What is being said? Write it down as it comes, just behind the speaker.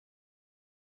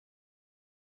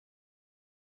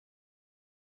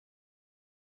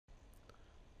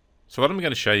So what I'm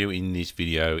going to show you in this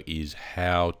video is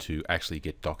how to actually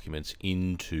get documents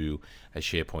into a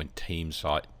SharePoint team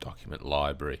site document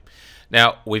library.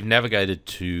 Now we've navigated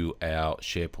to our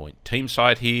SharePoint team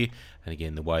site here, and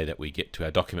again the way that we get to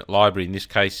our document library in this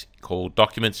case called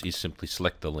documents is simply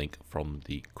select the link from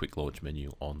the quick launch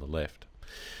menu on the left.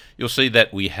 You'll see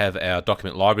that we have our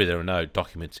document library. There are no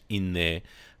documents in there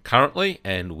currently,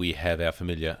 and we have our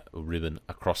familiar ribbon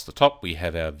across the top. We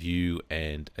have our view,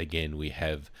 and again we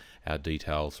have our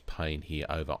details pane here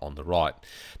over on the right.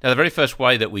 Now the very first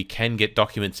way that we can get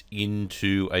documents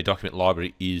into a document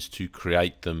library is to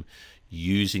create them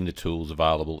using the tools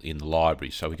available in the library.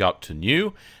 So we go up to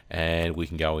new and we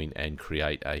can go in and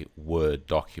create a Word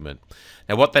document.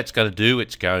 Now what that's going to do,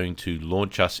 it's going to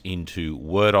launch us into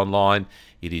Word Online.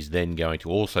 It is then going to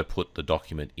also put the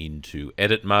document into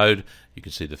edit mode. You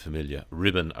can see the familiar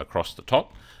ribbon across the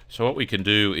top. So what we can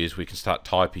do is we can start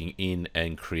typing in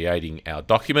and creating our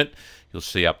document. You'll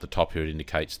see up the top here it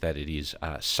indicates that it is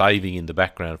saving in the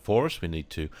background for us. We need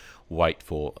to wait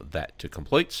for that to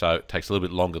complete. So it takes a little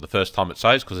bit longer the first time it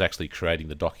saves because it's actually creating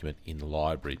the document in the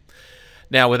library.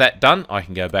 Now with that done, I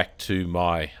can go back to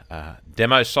my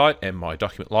demo site and my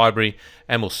document library,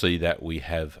 and we'll see that we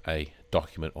have a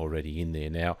document already in there.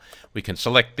 Now we can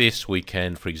select this. We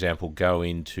can, for example, go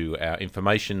into our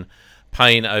information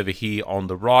pane over here on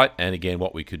the right, and again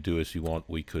what we could do is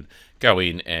we could go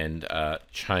in and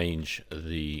change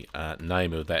the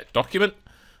name of that document.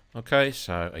 Okay,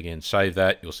 so again save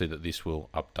that. You'll see that this will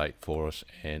update for us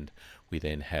and we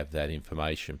then have that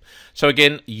information. So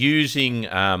again, using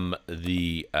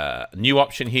the new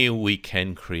option here, we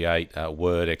can create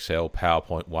Word, Excel,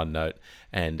 PowerPoint, OneNote,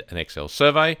 and an Excel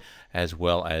survey, as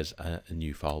well as a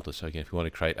new folder. So again, if we want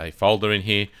to create a folder in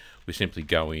here, we simply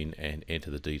go in and enter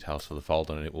the details for the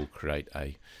folder, and it will create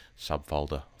a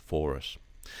subfolder for us.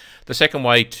 The second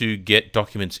way to get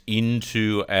documents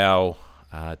into our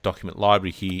document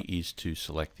library here is to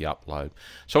select the upload.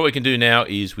 So what we can do now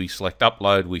is we select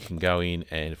upload. We can go in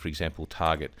and, for example,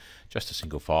 target just a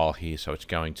single file here. So it's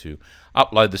going to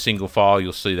upload the single file.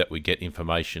 You'll see that we get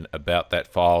information about that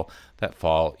file. That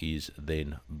file is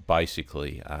then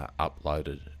basically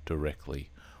uploaded directly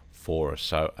for us.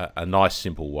 So a nice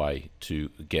simple way to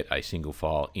get a single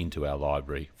file into our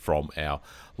library from our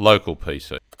local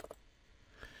PC.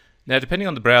 Now depending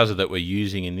on the browser that we're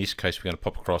using, in this case we're going to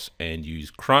pop across and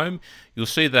use Chrome. You'll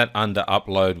see that under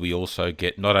upload we also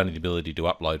get not only the ability to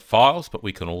upload files, but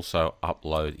we can also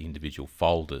upload individual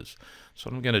folders. So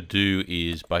what I'm going to do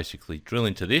is basically drill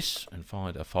into this and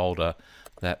find a folder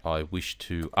that I wish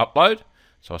to upload.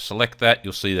 So I select that.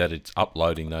 You'll see that it's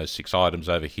uploading those 6 items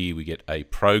over here. We get a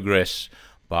progress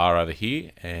bar over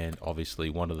here, and obviously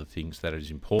one of the things that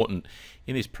is important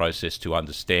in this process to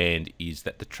understand is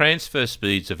that the transfer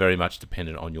speeds are very much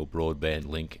dependent on your broadband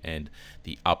link and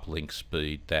the uplink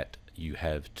speed that you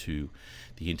have to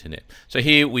the internet. So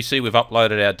here we see we've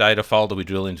uploaded our data folder. We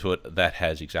drill into it, that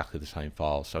has exactly the same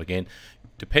file. So again,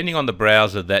 depending on the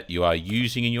browser that you are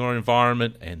using in your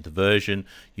environment and the version,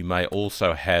 you may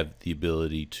also have the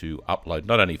ability to upload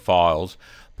not only files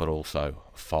but also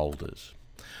folders.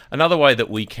 Another way that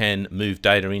we can move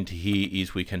data into here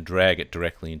is we can drag it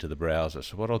directly into the browser.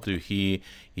 So what I'll do here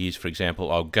is, for example,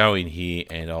 I'll go in here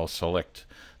and I'll select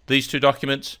these 2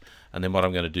 documents, and then what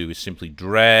I'm going to do is simply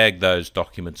drag those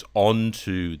documents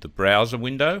onto the browser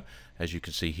window. As you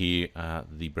can see here,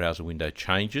 the browser window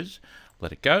changes.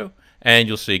 Let it go, and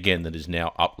you'll see again that it is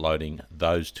now uploading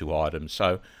those 2 items.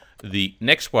 So the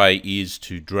next way is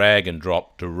to drag and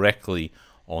drop directly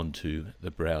onto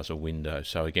the browser window.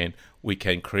 So again, we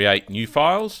can create new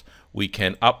files, we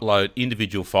can upload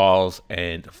individual files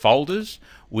and folders,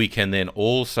 we can then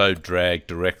also drag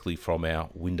directly from our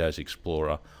Windows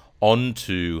Explorer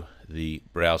onto the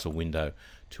browser window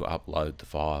to upload the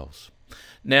files.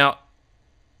 Now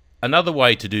another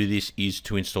way to do this is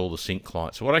to install the sync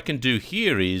client. So what I can do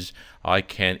here is I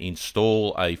can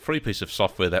install a free piece of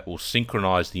software that will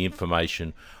synchronize the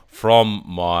information from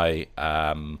my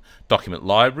document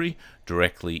library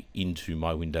directly into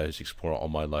my Windows Explorer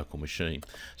on my local machine.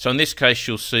 So in this case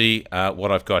you'll see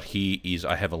what I've got here is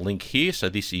I have a link here. So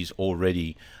this is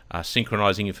already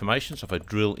synchronizing information. So if I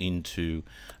drill into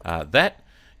that,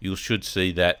 you should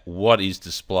see that what is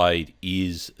displayed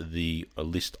is the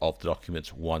list of the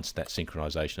documents once that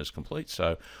synchronization is complete.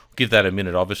 So give that a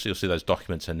minute. Obviously you'll see those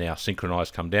documents are now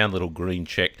synchronized. Come down, little green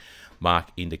check mark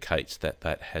indicates that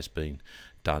that has been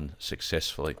done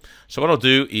successfully. So what I'll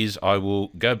do is I will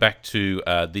go back to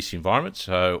this environment.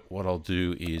 So what I'll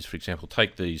do is, for example,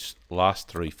 take these last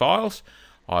 3 files,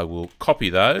 I will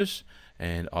copy those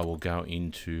and I will go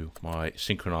into my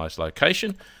synchronized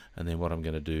location. and then what I'm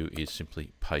going to do is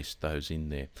simply paste those in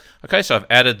there. Okay, so I've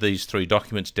added these three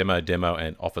documents, demo,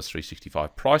 and Office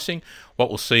 365 pricing. What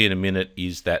we'll see in a minute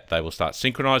is that they will start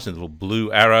synchronizing, little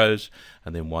blue arrows,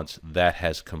 and then once that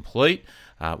has complete,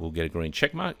 we'll get a green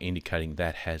check mark indicating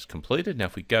that has completed. Now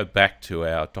if we go back to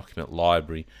our document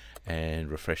library and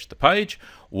refresh the page,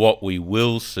 what we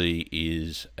will see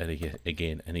is,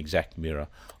 again, an exact mirror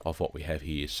of what we have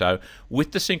here. So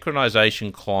with the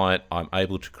synchronization client, I'm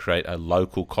able to create a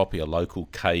local copy, a local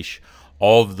cache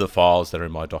of the files that are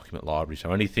in my document library.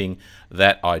 So anything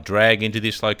that I drag into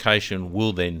this location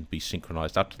will then be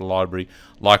synchronized up to the library.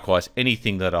 Likewise,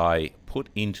 anything that I put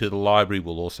into the library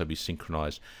will also be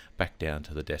synchronized back down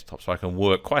to the desktop. So I can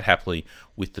work quite happily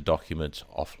with the documents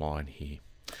offline here.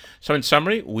 So in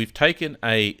summary, we've taken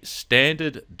a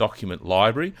standard document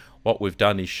library. What we've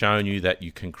done is shown you that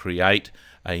you can create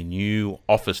a new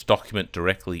Office document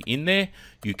directly in there.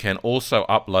 You can also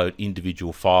upload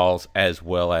individual files as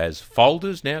well as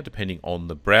folders now, depending on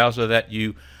the browser that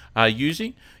you are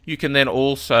using. You can then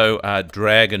also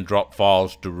drag and drop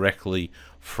files directly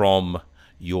from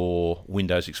your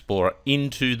Windows Explorer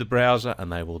into the browser,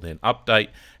 and they will then update.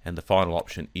 And the final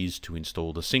option is to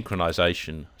install the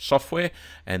synchronization software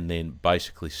and then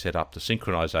basically set up the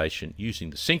synchronization using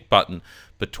the sync button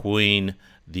between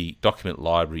the document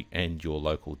library and your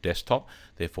local desktop.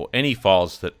 Therefore, any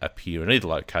files that appear in either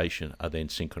location are then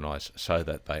synchronized so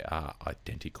that they are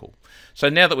identical. So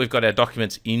now that we've got our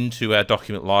documents into our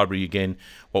document library, again,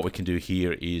 what we can do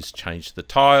here is change the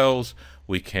tiles.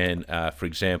 We can, for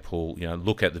example,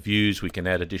 look at the views. We can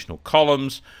add additional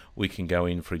columns. We can go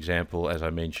in, for example, as I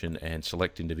mentioned, and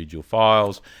select individual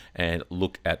files and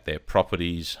look at their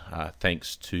properties.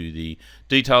 Thanks to the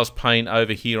details pane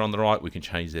over here on the right, we can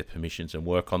change their permissions and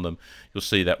work on them. You'll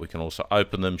see that we can also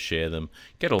open them, share them,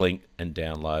 get a link and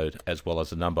download, as well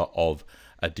as a number of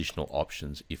additional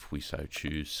options if we so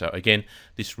choose. So again,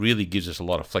 this really gives us a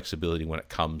lot of flexibility when it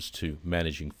comes to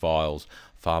managing files,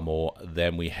 far more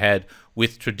than we had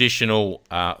with traditional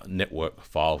network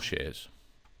file shares.